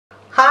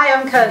Hi,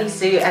 I'm Curly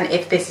Sue, and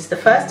if this is the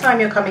first time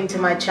you're coming to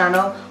my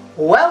channel,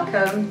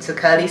 welcome to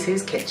Curly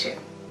Sue's Kitchen.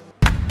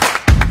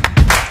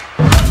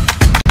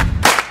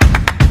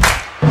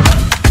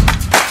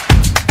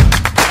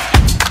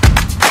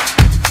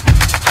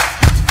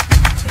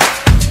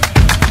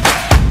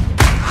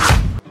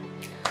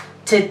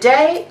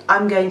 Today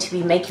I'm going to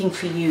be making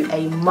for you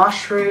a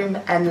mushroom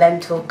and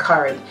lentil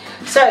curry.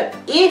 So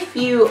if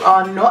you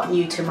are not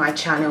new to my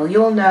channel,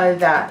 you'll know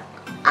that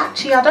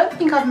actually I don't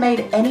think I've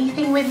made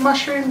anything with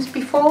mushrooms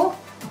before.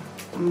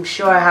 I'm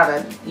sure I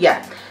haven't.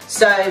 Yeah.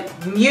 So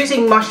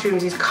using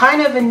mushrooms is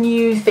kind of a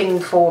new thing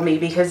for me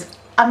because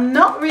I'm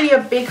not really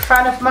a big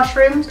fan of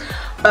mushrooms,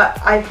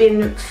 but I've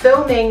been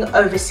filming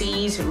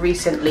overseas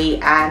recently,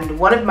 and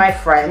one of my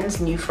friends,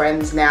 new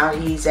friends now,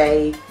 he's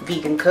a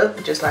vegan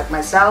cook just like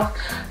myself,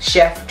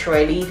 Chef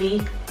Troy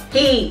Levy.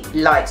 He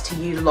likes to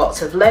use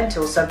lots of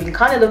lentils, so I've been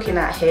kind of looking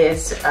at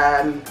his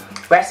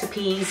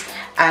recipes,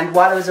 and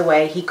while I was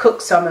away he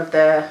cooked some of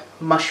the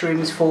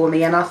mushrooms for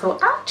me, and I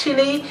thought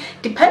actually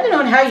depending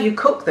on how you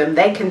cook them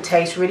they can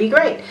taste really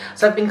great.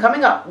 So I've been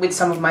coming up with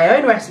some of my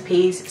own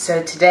recipes.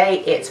 So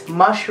today it's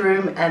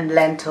mushroom and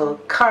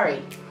lentil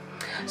curry.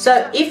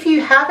 So if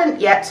you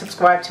haven't yet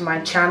subscribed to my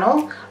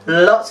channel,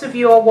 lots of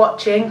you are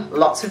watching,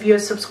 lots of you are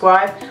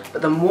subscribed,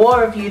 but the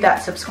more of you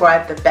that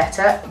subscribe the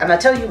better, and I'll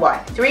tell you why.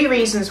 3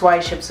 reasons why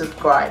you should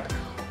subscribe.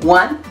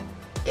 1,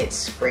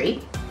 it's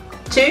free.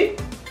 2,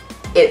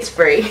 it's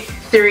free.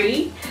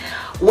 3,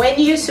 when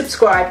you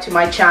subscribe to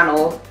my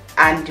channel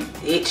and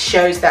it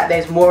shows that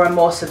there's more and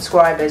more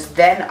subscribers,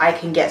 then I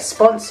can get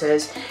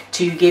sponsors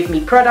to give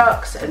me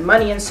products and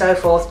money and so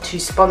forth to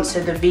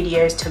sponsor the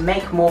videos to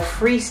make more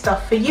free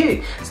stuff for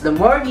you. So the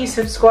more of you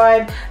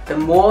subscribe, the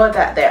more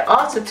that there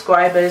are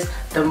subscribers,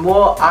 the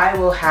more I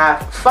will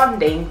have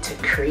funding to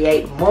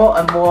create more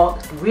and more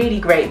really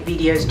great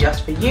videos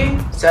just for you.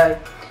 So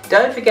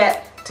don't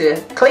forget to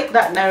click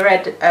that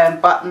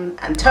red button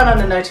and turn on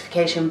the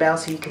notification bell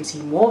so you can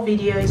see more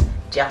videos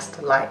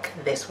just like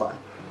this one.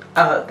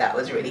 I hope that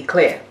was really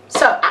clear.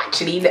 So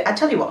actually, I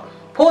tell you what,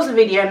 pause the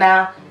video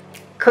now,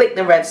 click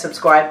the red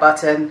subscribe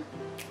button.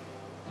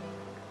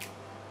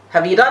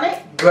 Have you done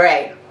it?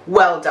 Great,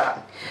 well done.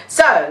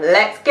 So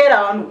let's get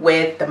on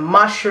with the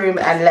mushroom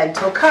and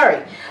lentil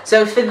curry.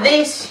 So for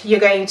this you're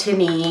going to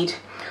need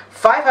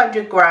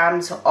 500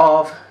 grams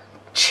of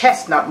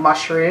chestnut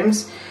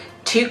mushrooms,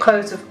 2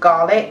 cloves of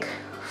garlic,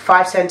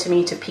 5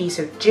 centimeter piece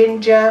of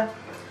ginger,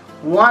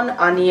 1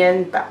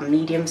 onion, about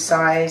medium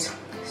size,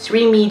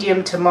 3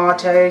 medium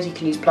tomatoes, you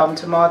can use plum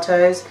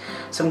tomatoes,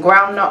 some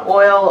groundnut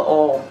oil,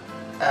 or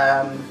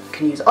you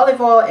can use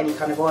olive oil, any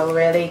kind of oil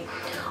really,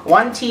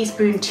 1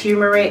 teaspoon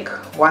turmeric,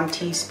 1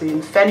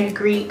 teaspoon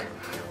fenugreek,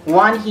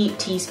 1 heaped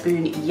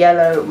teaspoon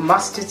yellow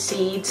mustard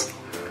seeds,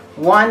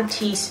 1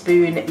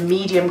 teaspoon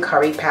medium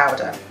curry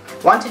powder,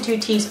 1 to 2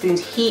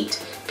 teaspoons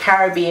heaped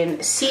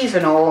Caribbean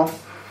seasonal,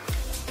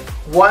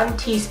 1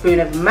 teaspoon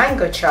of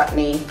mango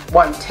chutney,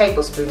 1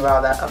 tablespoon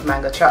rather of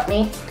mango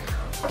chutney,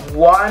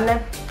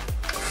 1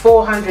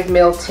 400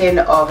 ml tin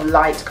of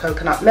light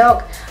coconut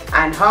milk,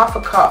 and half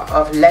a cup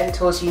of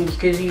lentils. You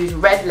could use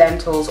red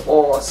lentils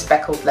or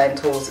speckled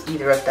lentils,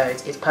 either of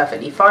those is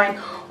perfectly fine,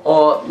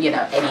 or you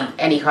know,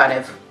 any kind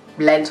of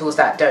lentils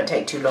that don't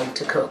take too long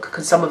to cook,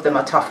 because some of them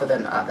are tougher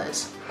than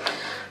others.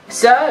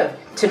 So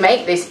to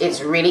make this,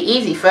 it's really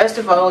easy. First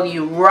of all,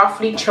 you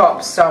roughly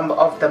chop some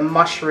of the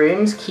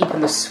mushrooms,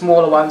 keeping the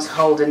smaller ones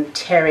whole and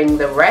tearing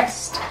the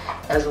rest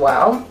as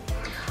well.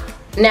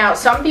 Now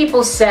some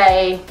people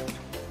say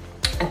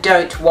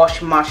don't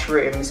wash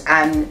mushrooms,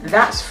 and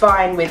that's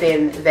fine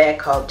within their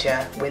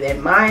culture.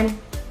 Within mine,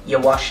 you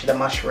wash the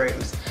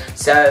mushrooms.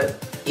 So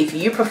if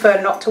you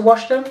prefer not to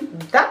wash them,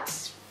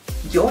 that's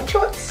your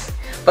choice.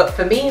 But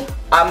for me,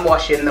 I'm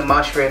washing the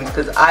mushrooms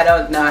because I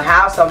don't know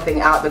how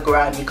something out the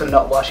ground you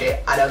cannot wash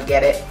it. I don't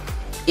get it.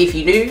 If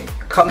you do,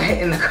 comment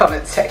in the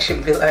comment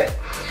section below.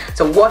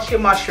 So wash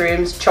your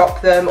mushrooms,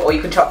 chop them, or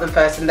you can chop them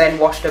first and then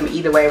wash them.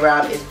 Either way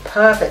around is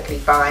perfectly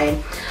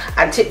fine.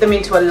 And tip them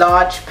into a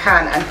large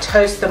pan and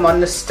toast them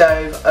on the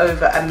stove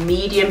over a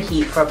medium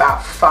heat for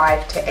about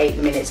 5 to 8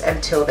 minutes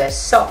until they're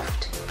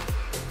soft.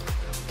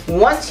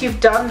 Once you've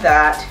done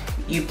that,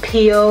 you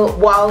peel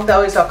while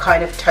those are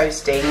kind of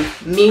toasting.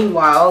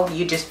 Meanwhile,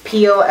 you just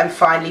peel and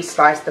finely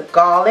slice the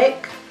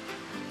garlic,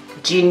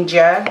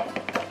 ginger,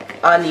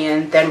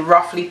 onion, then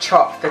roughly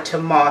chop the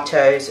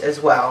tomatoes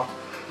as well.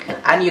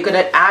 And you're going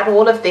to add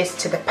all of this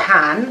to the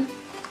pan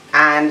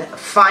and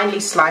finely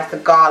slice the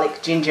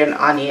garlic, ginger and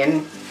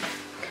onion.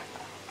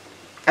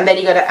 And then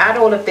you're going to add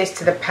all of this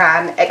to the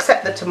pan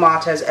except the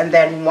tomatoes, and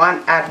then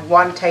add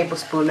 1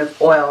 tablespoon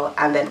of oil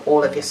and then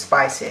all of your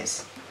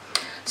spices.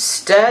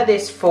 Stir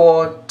this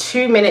for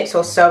 2 minutes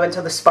or so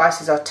until the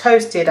spices are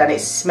toasted and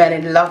it's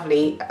smelling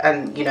lovely,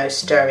 and you know,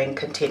 stirring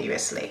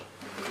continuously.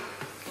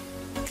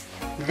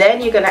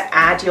 Then you're going to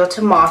add your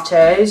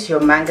tomatoes,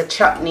 your mango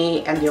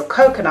chutney and your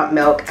coconut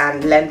milk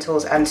and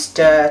lentils and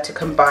stir to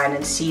combine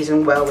and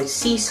season well with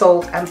sea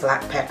salt and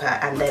black pepper,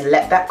 and then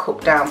let that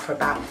cook down for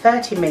about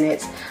 30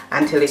 minutes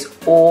until it's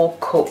all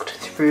cooked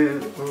through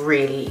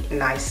really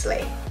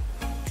nicely.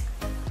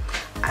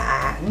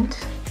 And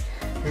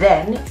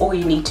then all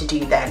you need to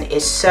do then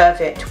is serve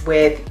it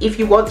with, if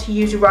you want to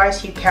use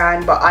rice you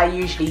can, but I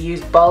usually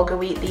use bulgur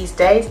wheat these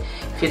days.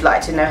 If you'd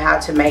like to know how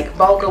to make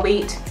bulgur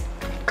wheat,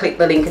 click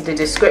the link in the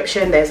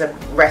description. There's a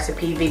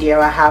recipe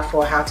video I have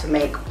for how to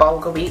make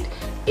bulgur wheat.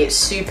 It's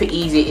super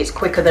easy, it's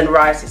quicker than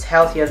rice, it's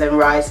healthier than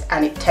rice,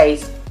 and it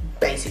tastes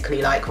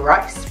basically like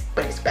rice,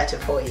 but it's better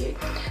for you.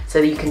 So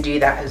you can do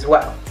that as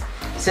well.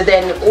 So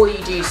then all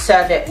you do is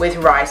serve it with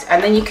rice,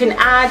 and then you can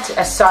add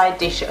a side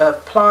dish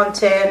of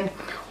plantain,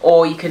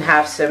 or you can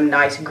have some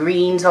nice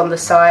greens on the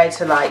side,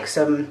 so like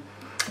some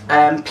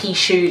pea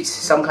shoots,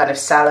 some kind of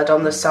salad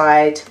on the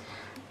side.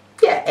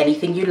 Yeah,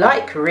 anything you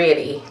like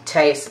really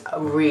tastes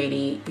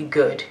really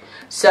good.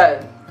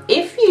 So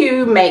if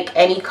you make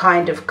any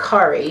kind of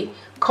curry,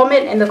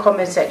 comment in the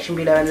comment section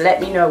below and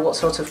let me know what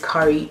sort of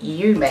curry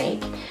you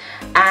make.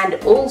 And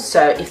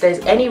also, if there's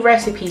any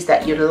recipes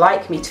that you'd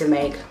like me to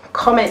make,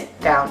 comment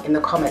down in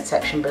the comment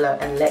section below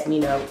and let me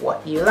know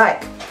what you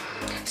like.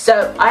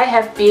 So I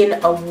have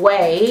been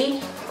away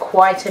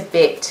quite a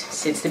bit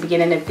since the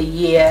beginning of the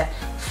year,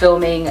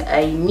 filming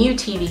a new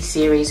TV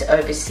series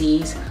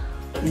overseas.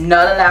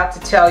 Not allowed to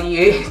tell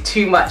you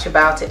too much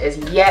about it as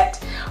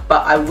yet,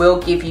 but I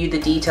will give you the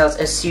details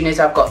as soon as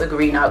I've got the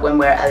green light, when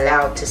we're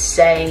allowed to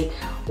say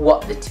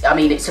what I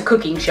mean, it's a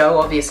cooking show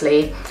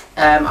obviously,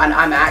 and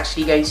I'm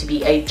actually going to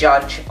be a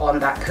judge on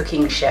that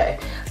cooking show.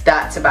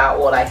 That's about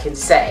all I can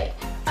say.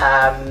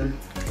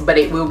 But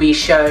it will be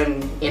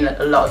shown in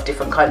a lot of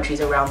different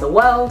countries around the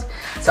world,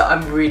 so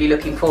I'm really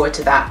looking forward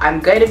to that. I'm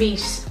going to be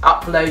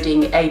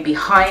uploading a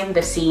behind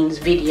the scenes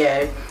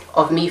video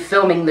of me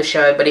filming the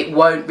show, but it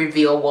won't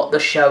reveal what the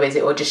show is.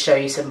 It will just show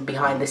you some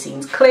behind the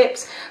scenes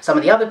clips, some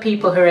of the other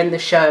people who are in the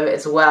show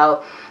as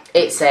well.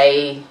 It's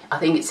I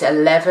think it's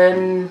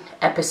 11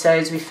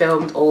 episodes we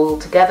filmed all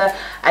together,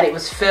 and it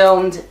was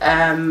filmed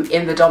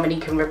in the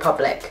Dominican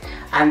Republic,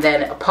 and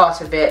then a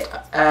part of it,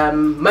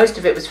 most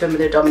of it was filmed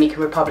in the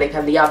Dominican Republic,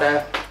 and the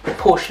other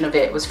portion of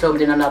it was filmed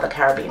in another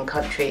Caribbean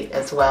country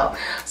as well.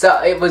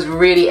 So it was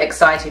really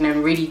exciting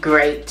and really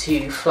great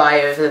to fly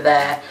over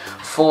there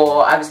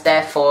I was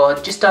there for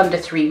just under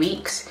 3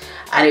 weeks,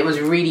 and it was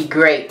really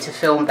great to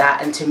film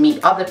that and to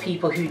meet other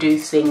people who do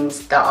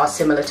things that are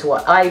similar to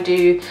what I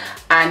do.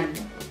 And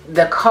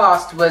the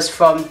cast was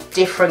from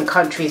different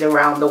countries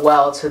around the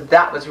world, so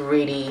that was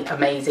really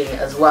amazing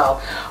as well.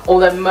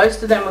 Although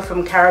most of them were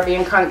from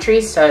Caribbean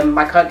countries, so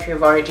my country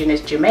of origin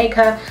is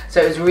Jamaica,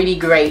 so it was really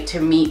great to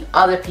meet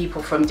other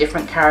people from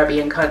different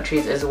Caribbean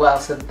countries as well.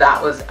 So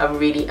that was a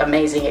really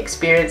amazing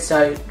experience,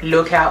 so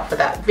look out for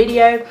that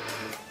video.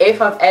 If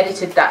I've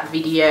edited that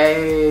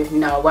video,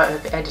 no, I won't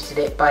have edited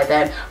it by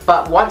then,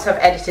 but once I've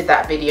edited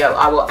that video,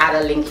 I will add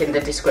a link in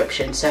the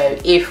description. So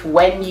if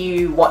when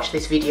you watch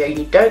this video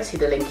you don't see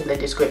the link in the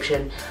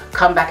description,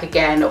 come back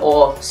again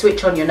or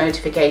switch on your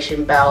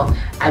notification bell,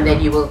 and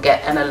then you will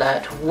get an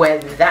alert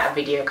when that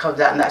video comes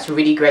out, and that's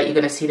really great. You're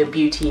going to see the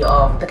beauty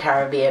of the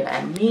Caribbean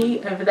and me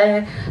over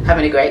there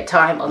having a great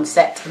time on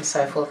set and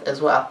so forth as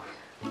well.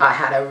 I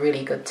had a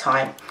really good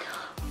time.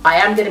 I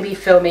am going to be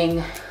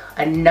filming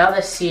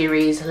another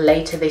series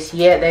later this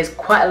year. There's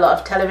quite a lot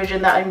of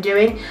television that I'm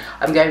doing.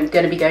 I'm going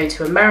to be going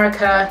to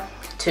America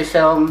to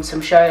film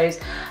some shows,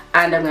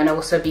 and I'm going to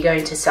also be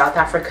going to South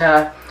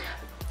Africa,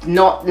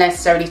 not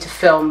necessarily to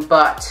film,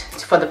 but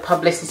for the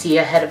publicity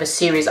ahead of a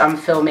series I'm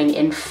filming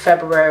in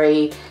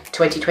February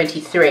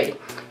 2023.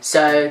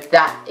 So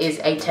that is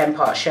a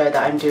 10-part show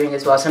that I'm doing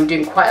as well. So I'm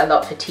doing quite a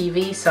lot for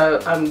TV,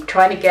 so I'm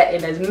trying to get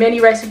in as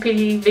many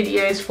recipe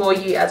videos for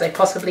you as I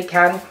possibly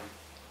can.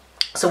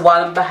 So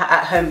while I'm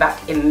at home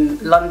back in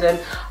London,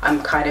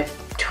 I'm kind of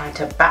trying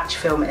to batch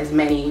film as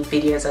many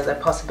videos as I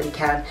possibly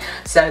can,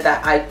 so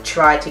that I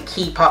try to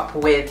keep up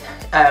with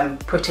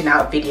putting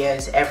out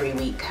videos every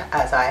week,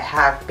 as I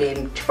have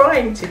been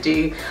trying to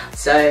do.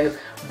 So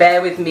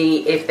bear with me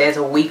if there's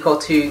a week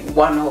or two,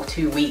 1 or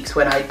 2 weeks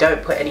when I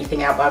don't put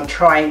anything out, but I'm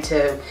trying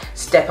to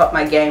step up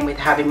my game with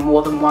having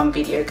more than one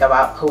video go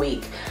out per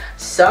week.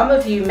 Some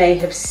of you may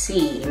have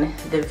seen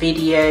the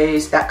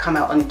videos that come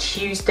out on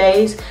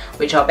Tuesdays,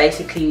 which are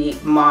basically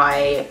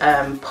my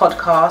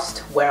podcast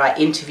where I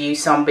interview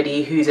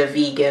somebody who's a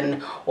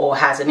vegan or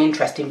has an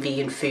interest in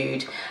vegan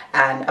food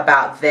and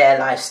about their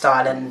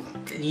lifestyle, and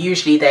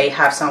usually they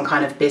have some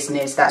kind of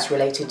business that's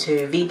related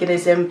to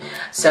veganism.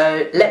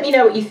 So let me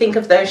know what you think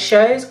of those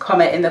shows.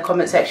 Comment in the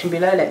comment section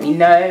below, let me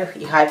know.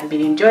 Have you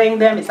been enjoying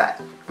them?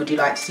 Would you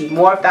like to see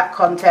more of that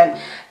content?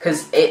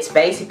 because it's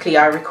basically,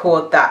 I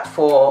record that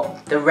for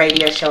the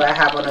radio show I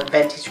have on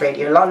Adventist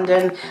Radio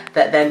London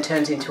that then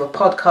turns into a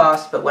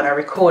podcast. But when I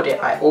record it,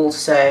 I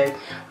also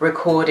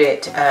record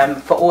it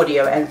for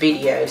audio and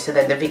video, so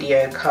then the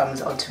video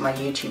comes onto my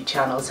YouTube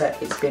channel. So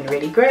it's been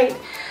really great.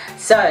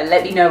 So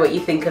let me know what you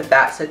think of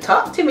that. So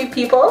talk to me,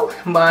 people.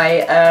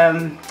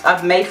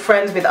 I've made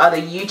friends with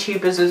other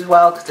YouTubers as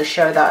well, because the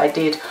show that I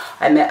did,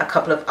 I met a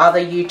couple of other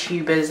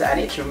YouTubers, and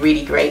it's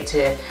really great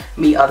to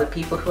meet other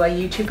people who are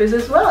YouTubers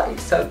as well.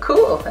 It's so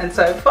cool and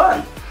so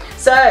fun.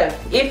 So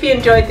if you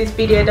enjoyed this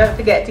video, don't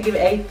forget to give it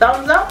a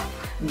thumbs up.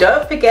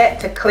 Don't forget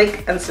to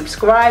click and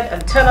subscribe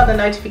and turn on the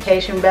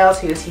notification bell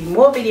so you'll see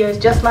more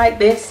videos just like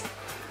this.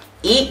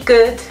 Eat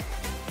good,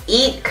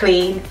 eat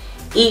clean,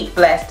 eat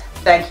blessed.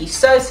 Thank you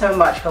so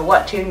much for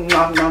watching.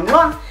 Mwah, mwah,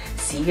 mwah.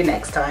 See you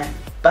next time.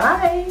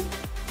 Bye.